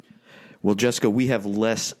Well, Jessica, we have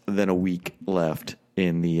less than a week left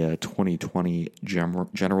in the 2020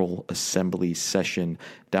 General Assembly session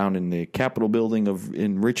down in the Capitol building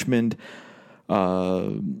in Richmond.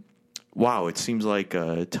 Wow, it seems like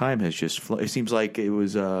time has just flown. It seems like it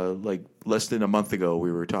was like less than a month ago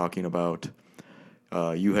we were talking about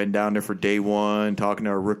you heading down there for day one, talking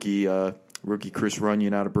to our rookie Chris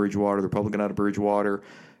Runyon out of Bridgewater, the Republican out of Bridgewater,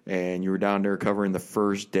 and you were down there covering the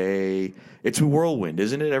first day. It's a whirlwind,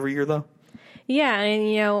 isn't it, every year, though? Yeah,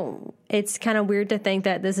 and, it's kind of weird to think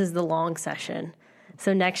that this is the long session.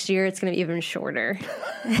 So next year it's going to be even shorter.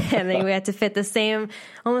 And then we have to fit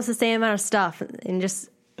almost the same amount of stuff in just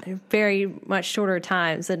very much shorter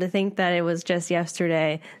time. So to think that it was just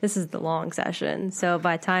yesterday, this is the long session. So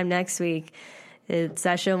by the time next week, the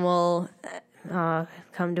session will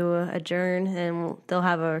come to adjourn, and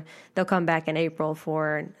they'll come back in April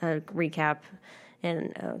for a recap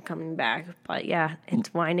and coming back. But yeah,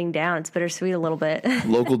 it's winding down. It's bittersweet a little bit.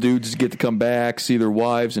 Local dudes get to come back, see their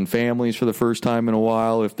wives and families for the first time in a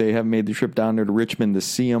while if they haven't made the trip down there to Richmond to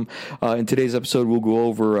see them. In today's episode, we'll go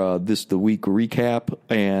over the week recap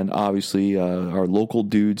and obviously our local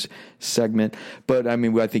dudes segment. But I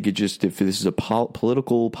mean, I think if this is a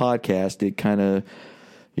political podcast, it kind of,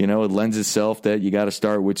 it lends itself that you got to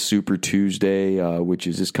start with Super Tuesday, which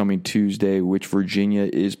is this coming Tuesday, which Virginia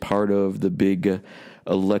is part of the big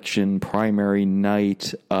election primary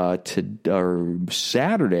night or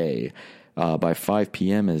Saturday by 5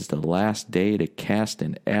 p.m. is the last day to cast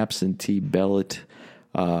an absentee ballot.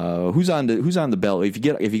 Who's on the ballot?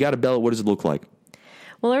 If you got a ballot, what does it look like?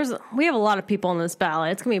 Well, we have a lot of people on this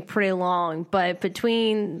ballot. It's going to be pretty long, but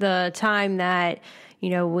between the time that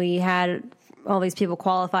we had all these people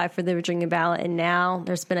qualify for the Virginia ballot, and now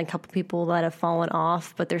there's been a couple people that have fallen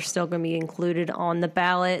off, but they're still going to be included on the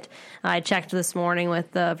ballot. I checked this morning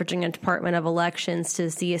with the Virginia Department of Elections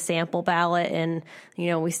to see a sample ballot, and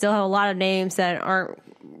we still have a lot of names that aren't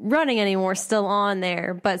running anymore still on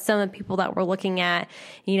there, but some of the people that we're looking at,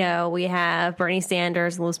 we have Bernie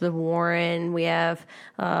Sanders, Elizabeth Warren, we have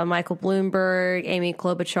Michael Bloomberg, Amy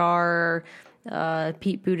Klobuchar,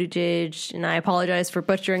 Pete Buttigieg, and I apologize for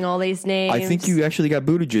butchering all these names. I think you actually got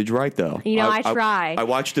Buttigieg right, though. I tried. I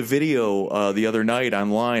watched a video the other night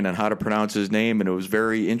online on how to pronounce his name, and it was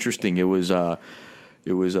very interesting. It was a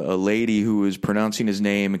lady who was pronouncing his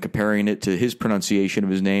name and comparing it to his pronunciation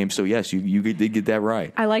of his name. So, yes, you did get that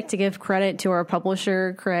right. I like to give credit to our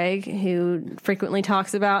publisher, Craig, who frequently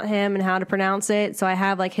talks about him and how to pronounce it. So I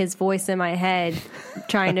have his voice in my head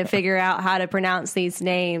trying to figure out how to pronounce these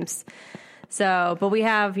names. So, but we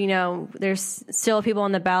have, there's still people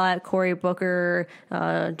on the ballot: Cory Booker,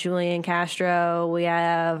 Julian Castro. We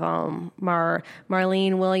have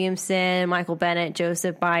Marlene Williamson, Michael Bennet,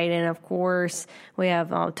 Joseph Biden, of course. We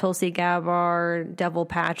have Tulsi Gabbard, Devil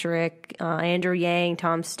Patrick, Andrew Yang,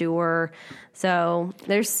 Tom Stewart. So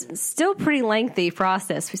there's still pretty lengthy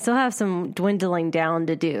process. We still have some dwindling down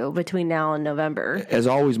to do between now and November. As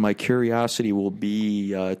always, my curiosity will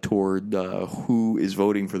be toward who is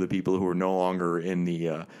voting for the people who are no longer in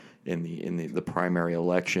the primary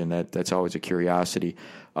election. That's always a curiosity.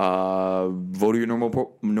 Vote at your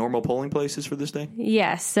normal polling places for this day?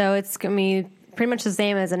 Yes. So it's going to be pretty much the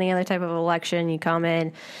same as any other type of election. You come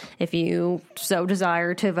in, if you so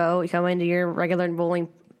desire to vote, you come into your regular voting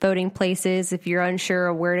places. If you're unsure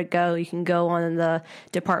of where to go, you can go on the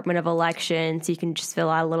Department of Elections. You can just fill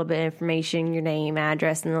out a little bit of information, your name,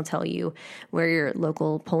 address, and they'll tell you where your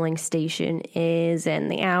local polling station is and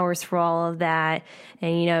the hours for all of that.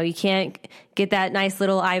 And, you can't get that nice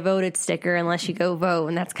little I voted sticker unless you go vote,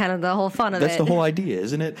 and that's kind of the whole fun of it. That's the whole idea,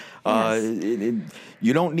 isn't it? Yes.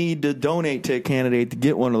 You don't need to donate to a candidate to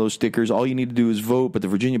get one of those stickers. All you need to do is vote. But the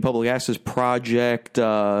Virginia Public Access Project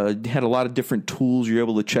had a lot of different tools you're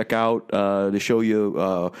able to check out to show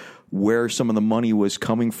you where some of the money was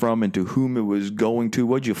coming from and to whom it was going to.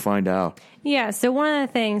 What'd you find out? Yeah, so one of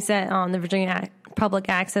the things that the Virginia Public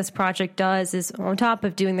Access Project does is, on top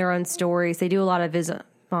of doing their own stories, they do a lot of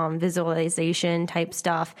visualization type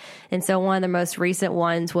stuff. And so one of the most recent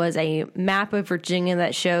ones was a map of Virginia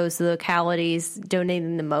that shows the localities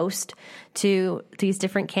donating the most to these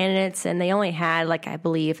different candidates. And they only had, I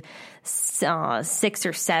believe, 6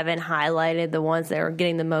 or 7 highlighted, the ones that were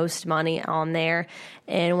getting the most money on there.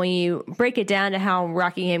 And when you break it down to how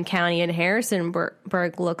Rockingham County and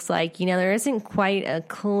Harrisonburg looks like, there isn't quite a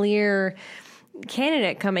clear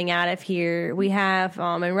candidate coming out of here. We have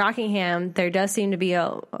in Rockingham, there does seem to be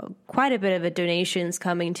quite a bit of donations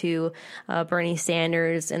coming to Bernie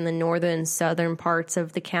Sanders in the northern southern parts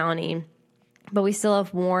of the county. But we still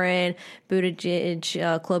have Warren, Buttigieg,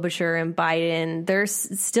 Klobuchar, and Biden. They're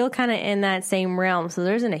still kind of in that same realm. So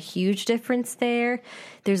there isn't a huge difference there.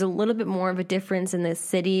 There's a little bit more of a difference in the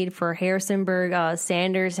city. For Harrisonburg,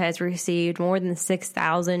 Sanders has received more than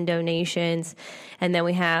 6,000 donations. And then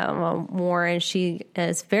we have Warren. She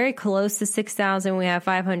is very close to 6,000. We have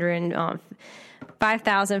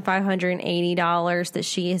 $5,580 that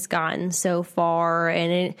she has gotten so far.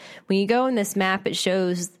 And when you go in this map, it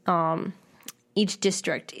shows each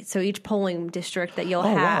district, so each polling district that you'll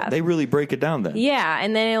have. Wow. They really break it down then. Yeah,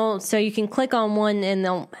 and then so you can click on one and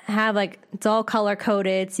they'll have it's all color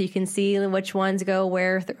coded, so you can see which ones go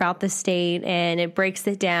where throughout the state, and it breaks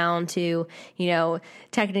it down to,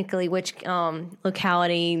 technically which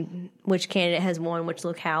locality, which candidate has won which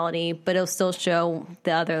locality, but it'll still show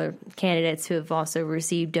the other candidates who have also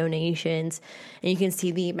received donations, and you can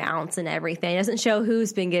see the amounts and everything. It doesn't show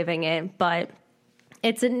who's been giving it, but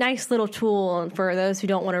it's a nice little tool for those who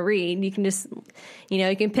don't want to read. You can just,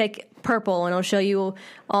 you can pick purple and it'll show you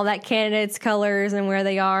all that candidate's colors and where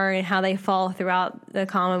they are and how they fall throughout the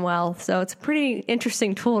Commonwealth. So it's a pretty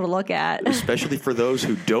interesting tool to look at. Especially for those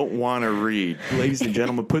who don't want to read. Ladies and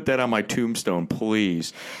gentlemen, put that on my tombstone,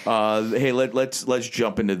 please. Hey, let's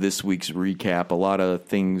jump into this week's recap. A lot of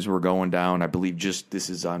things were going down. I believe this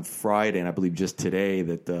is on Friday, and I believe just today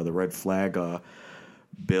that the red flag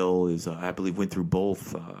bill is, I believe, went through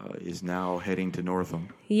both, is now heading to Northam.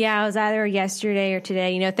 Yeah, it was either yesterday or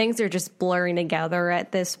today. Things are just blurring together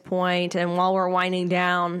at this point. And while we're winding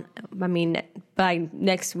down, by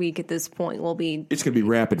next week at this point, it's going to be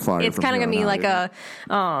rapid fire. It's kind of going to be like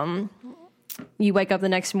you wake up the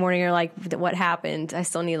next morning, you're like, what happened? I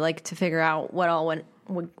still need to figure out what all went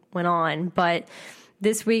on. But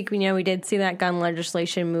this week, we did see that gun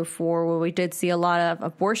legislation move forward. We did see a lot of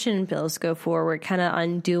abortion bills go forward, kind of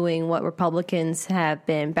undoing what Republicans have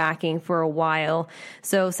been backing for a while.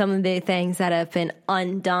 So some of the things that have been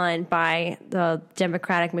undone by the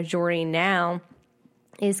Democratic majority now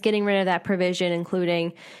is getting rid of that provision,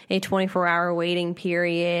 including a 24-hour waiting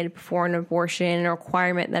period before an abortion, a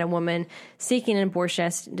requirement that a woman seeking an abortion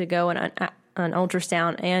has to go on an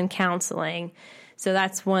ultrasound and counseling. So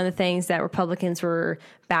that's one of the things that Republicans were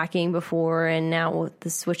backing before, and now with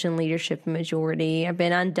the switch in leadership and majority have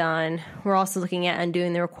been undone. We're also looking at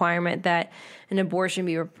undoing the requirement that an abortion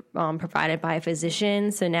be provided by a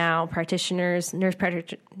physician. So now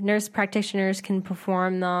nurse practitioners can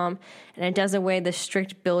perform them, and it does away the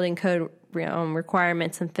strict building code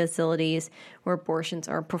requirements in facilities where abortions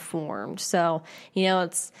are performed. So,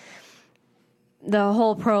 it's the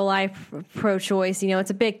whole pro-life, pro-choice, it's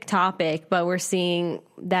a big topic, but we're seeing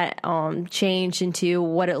that change into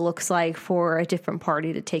what it looks like for a different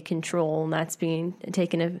party to take control, and that's being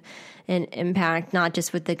taken an impact, not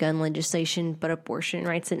just with the gun legislation, but abortion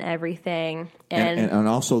rights and everything. And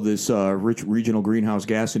also this regional greenhouse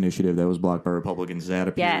gas initiative that was blocked by Republicans, that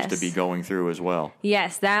appears to be going through as well.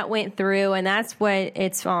 Yes, that went through, and that's what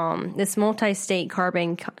it's this multi-state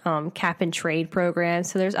carbon cap and trade program.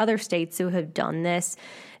 So there's other states who have done this.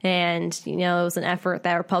 And, it was an effort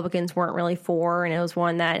that Republicans weren't really for, and it was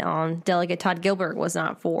one that Delegate Todd Gilbert was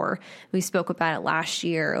not for. We spoke about it last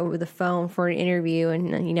year over the phone for an interview,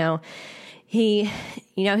 and, he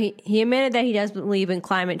admitted that he does believe in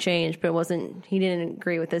climate change, but he didn't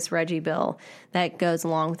agree with this Reggie bill that goes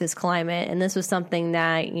along with this climate. And this was something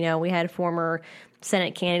that, we had former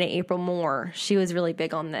Senate candidate April Moore. She was really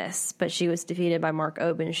big on this, but she was defeated by Mark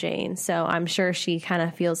Obenshain. So I'm sure she kind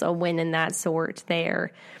of feels a win in that sort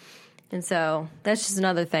there. And so that's just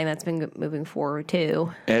another thing that's been moving forward,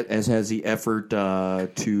 too. As has the effort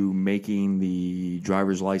to making the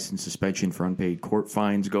driver's license suspension for unpaid court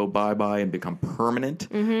fines go bye-bye and become permanent,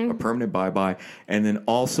 a permanent bye-bye. And then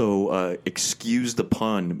also, excuse the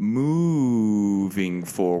pun, moving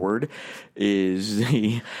forward is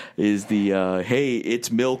the hey,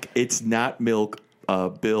 it's milk, it's not milk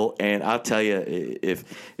bill. And I'll tell you,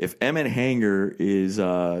 if Emmett Hanger is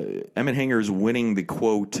winning the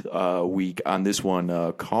quote week on this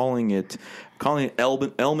one, calling it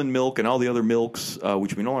almond milk and all the other milks,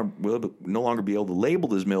 which we will no longer be able to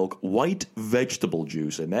label as milk, white vegetable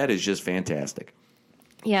juice, and that is just fantastic.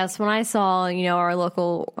 Yes, when I saw, our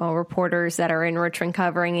local reporters that are in Richmond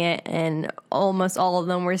covering it, and almost all of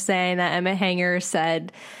them were saying that Emmett Hanger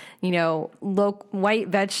said, white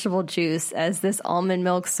vegetable juice as this almond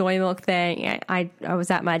milk, soy milk thing. I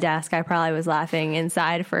was at my desk. I probably was laughing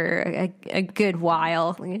inside for a good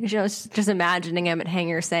while. Just imagining Emmett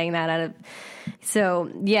Hanger saying that out of So,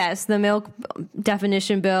 yes, the milk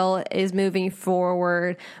definition bill is moving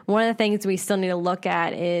forward. One of the things we still need to look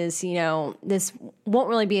at is, this won't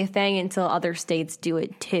really be a thing until other states do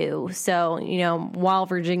it too. So, while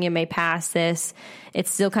Virginia may pass this, it's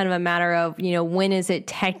still kind of a matter of, when is it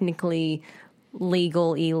technically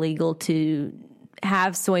legal, illegal to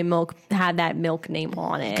have soy milk, have that milk name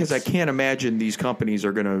on it. Because I can't imagine these companies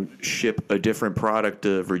are going to ship a different product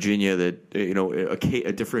to Virginia that,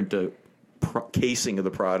 a different casing of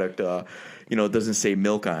the product, doesn't say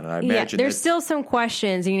milk on it. I imagine there's still some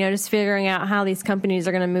questions, just figuring out how these companies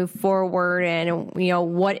are going to move forward and,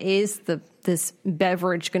 what is this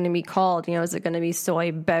beverage going to be called? Is it going to be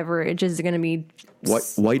soy beverage? Is it going to be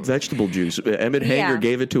white vegetable juice? Emmett Hanger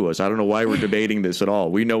gave it to us. I don't know why we're debating this at all.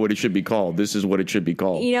 We know what it should be called. This is what it should be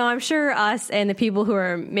called. I'm sure us and the people who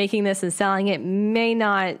are making this and selling it may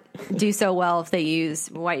not do so well if they use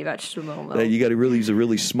white vegetable milk. You got to really use a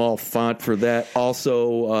really small font for that.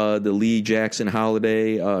 Also, the Lee Jackson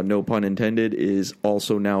holiday, no pun intended, is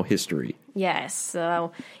also now history. Yes.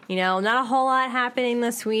 So, not a whole lot happening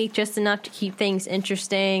this week, just enough to keep things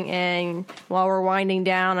interesting. And while we're winding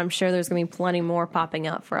down, I'm sure there's going to be plenty more popping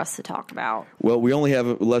up for us to talk about. Well, we only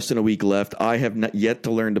have less than a week left. I have not yet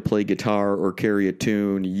to learn to play guitar or carry a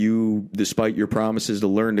tune. You, despite your promises to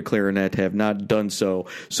learn the clarinet, have not done so.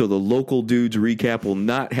 So the Local Dudes recap will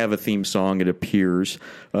not have a theme song, it appears,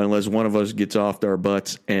 unless one of us gets off our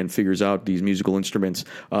butts and figures out these musical instruments.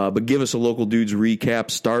 But give us a Local Dudes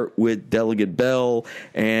recap. Start with Delegate Bell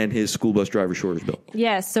and his school bus driver shortage bill.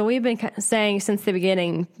 Yes, so we've been saying since the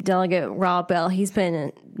beginning, Delegate Rob Bell, he's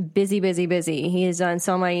been busy. He has done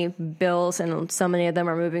so many bills, and so many of them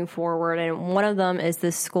are moving forward. And one of them is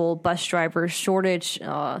the school bus driver shortage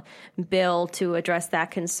bill to address that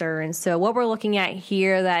concern. So what we're looking at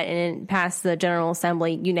here, that it passed the General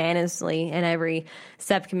Assembly unanimously in every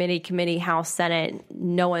subcommittee, committee, House, Senate,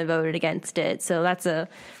 no one voted against it. So that's a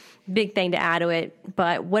big thing to add to it.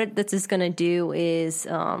 But what this is going to do is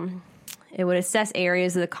it would assess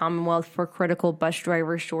areas of the Commonwealth for critical bus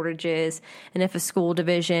driver shortages. And if a school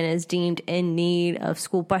division is deemed in need of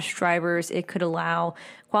school bus drivers, it could allow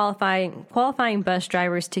qualifying bus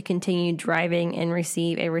drivers to continue driving and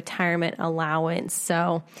receive a retirement allowance.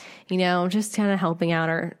 So, just kind of helping out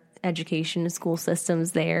our education and school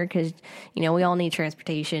systems there, because we all need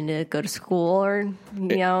transportation to go to school, or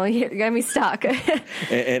you're gonna be stuck.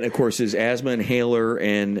 and of course, is asthma inhaler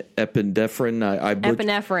and epinephrine.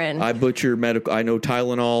 Epinephrine. I butcher medical. I know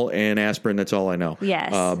Tylenol and aspirin. That's all I know.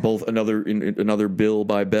 Yes. Both another bill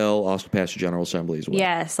by Bell also passed the General Assembly as well.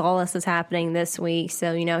 Yes, all this is happening this week.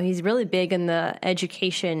 So he's really big in the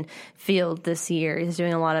education field this year. He's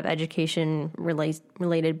doing a lot of education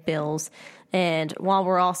related bills. And while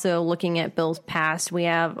we're also looking at bills passed, we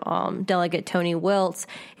have Delegate Tony Wiltz.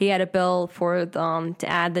 He had a bill for to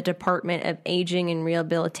add the Department of Aging and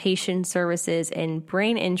Rehabilitation Services and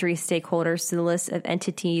brain injury stakeholders to the list of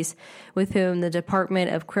entities with whom the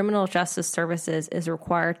Department of Criminal Justice Services is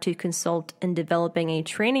required to consult in developing a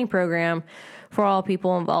training program for all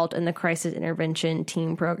people involved in the crisis intervention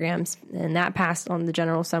team programs. And that passed on the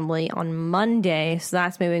General Assembly on Monday. So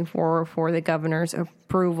that's moving forward for the governor's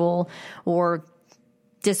approval or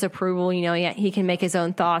disapproval. He can make his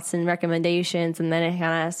own thoughts and recommendations, and then it kind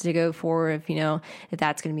of has to go forward if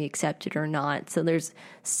that's going to be accepted or not. So there's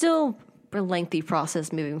still a lengthy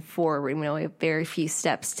process moving forward. We have very few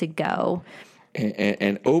steps to go.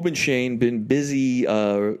 And Obenshain been busy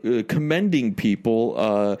commending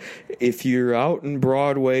people. If you're out in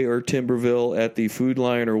Broadway or Timberville at the Food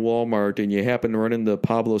Lion or Walmart and you happen to run into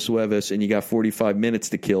Pablo Sueves and you got 45 minutes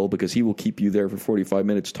to kill, because he will keep you there for 45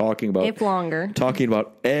 minutes talking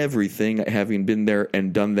about everything, having been there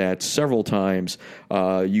and done that several times,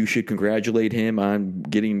 you should congratulate him on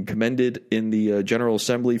getting commended in the General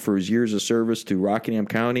Assembly for his years of service to Rockingham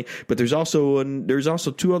County. But there's also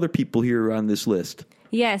two other people here on this list.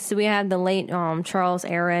 Yes, so we have the late Charles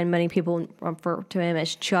Aaron. Many people refer to him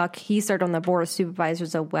as Chuck. He served on the Board of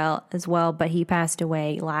Supervisors as well, but he passed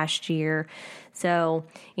away last year. So,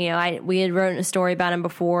 we had written a story about him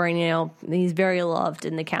before, and, he's very loved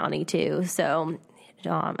in the county, too. So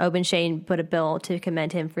Obenshain put a bill to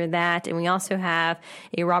commend him for that. And we also have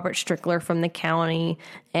a Robert Strickler from the county.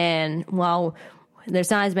 And while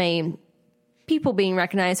there's not as many people being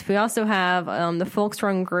recognized, we also have the Folks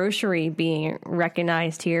Run Grocery being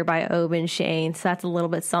recognized here by Obenshain. So that's a little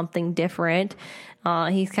bit something different.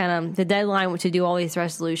 He's the deadline to do all these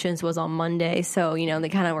resolutions was on Monday. So, they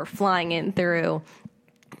kind of were flying in through.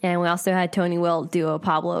 And we also had Tony Wilt do a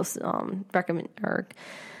Pablo's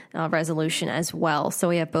resolution as well. So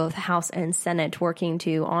we have both House and Senate working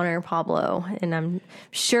to honor Pablo. And I'm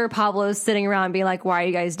sure Pablo's sitting around being like, why are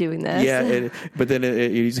you guys doing this? Yeah, but then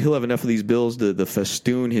he'll have enough of these bills to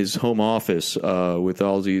festoon his home office with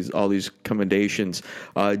all these commendations.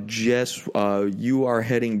 Jess, you are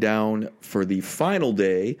heading down for the final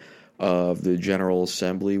day of the General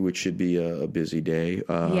Assembly, which should be a busy day.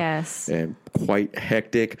 Yes. And quite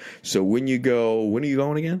hectic. So when are you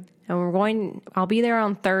going again? And I'll be there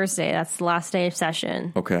on Thursday. That's the last day of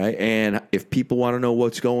session. Okay. And if people want to know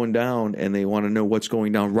what's going down and they want to know what's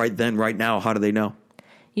going down right now, how do they know?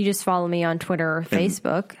 You just follow me on Twitter or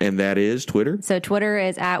Facebook. And that is Twitter? So Twitter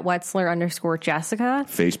is at Wetzler_Jessica.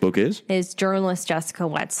 Facebook is journalist Jessica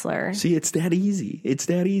Wetzler. See, it's that easy.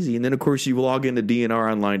 And then, of course, you log into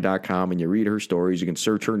DNRonline.com and you read her stories. You can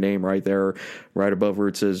search her name right there, right above where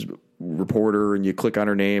it says reporter, and you click on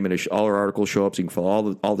her name and all her articles show up, so you can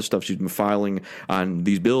follow all the stuff she's been filing on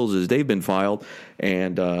these bills as they've been filed,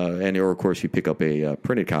 and or of course you pick up a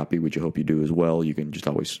printed copy, which I hope you do as well. You can just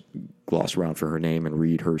always gloss around for her name and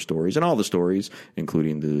read her stories and all the stories,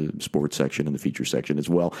 including the sports section and the feature section as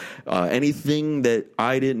well. Anything that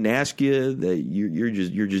I didn't ask you that you're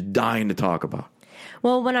just dying to talk about?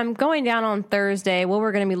 Well, when I'm going down on Thursday, what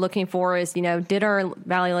we're going to be looking for is, did our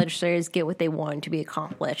Valley legislators get what they wanted to be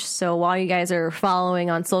accomplished? So while you guys are following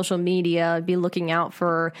on social media, be looking out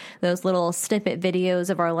for those little snippet videos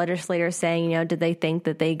of our legislators saying, did they think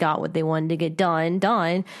that they got what they wanted to get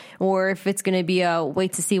done, or if it's going to be a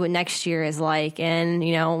wait to see what next year is like. And,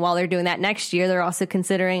 while they're doing that next year, they're also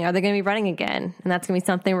considering, are they going to be running again? And that's going to be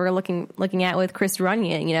something we're looking at with Chris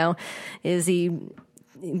Runyon. Is he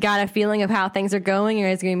got a feeling of how things are going, or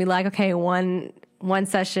is it going to be like, okay, one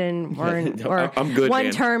session or I'm good, one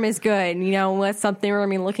man. Term is good? What's something we're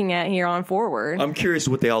going to be looking at here on forward? I'm curious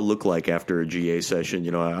what they all look like after a GA session.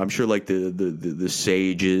 I'm sure like the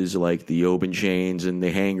sages, like the Obenchains and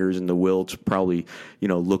the Hangers and the Wilts probably,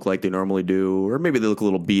 look like they normally do, or maybe they look a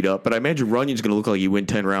little beat up. But I imagine Runyon's going to look like he went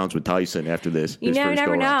 10 rounds with Tyson after this. You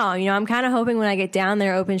never know. I'm kind of hoping when I get down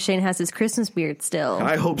there, Obenchain has his Christmas beard still.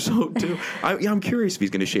 I hope so too. I'm curious if he's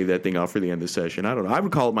going to shave that thing off for the end of the session. I don't know. I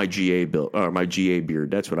would call it my GA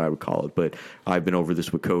beard. That's what I would call it. But I've been over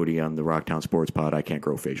this with Cody on the Rocktown Sports Pod. I can't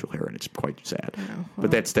grow facial hair, and it's quite sad. But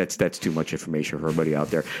that's too much information for everybody out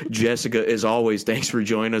there. Jessica, as always, thanks for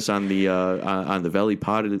joining us on the Valley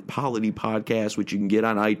Polity podcast, which you can get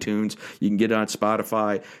on iTunes, you can get it on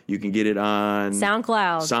Spotify, you can get it on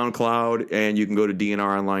SoundCloud, and you can go to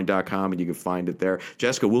DNRonline.com and you can find it there.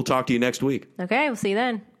 Jessica, we'll talk to you next week. Okay, we'll see you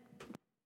then.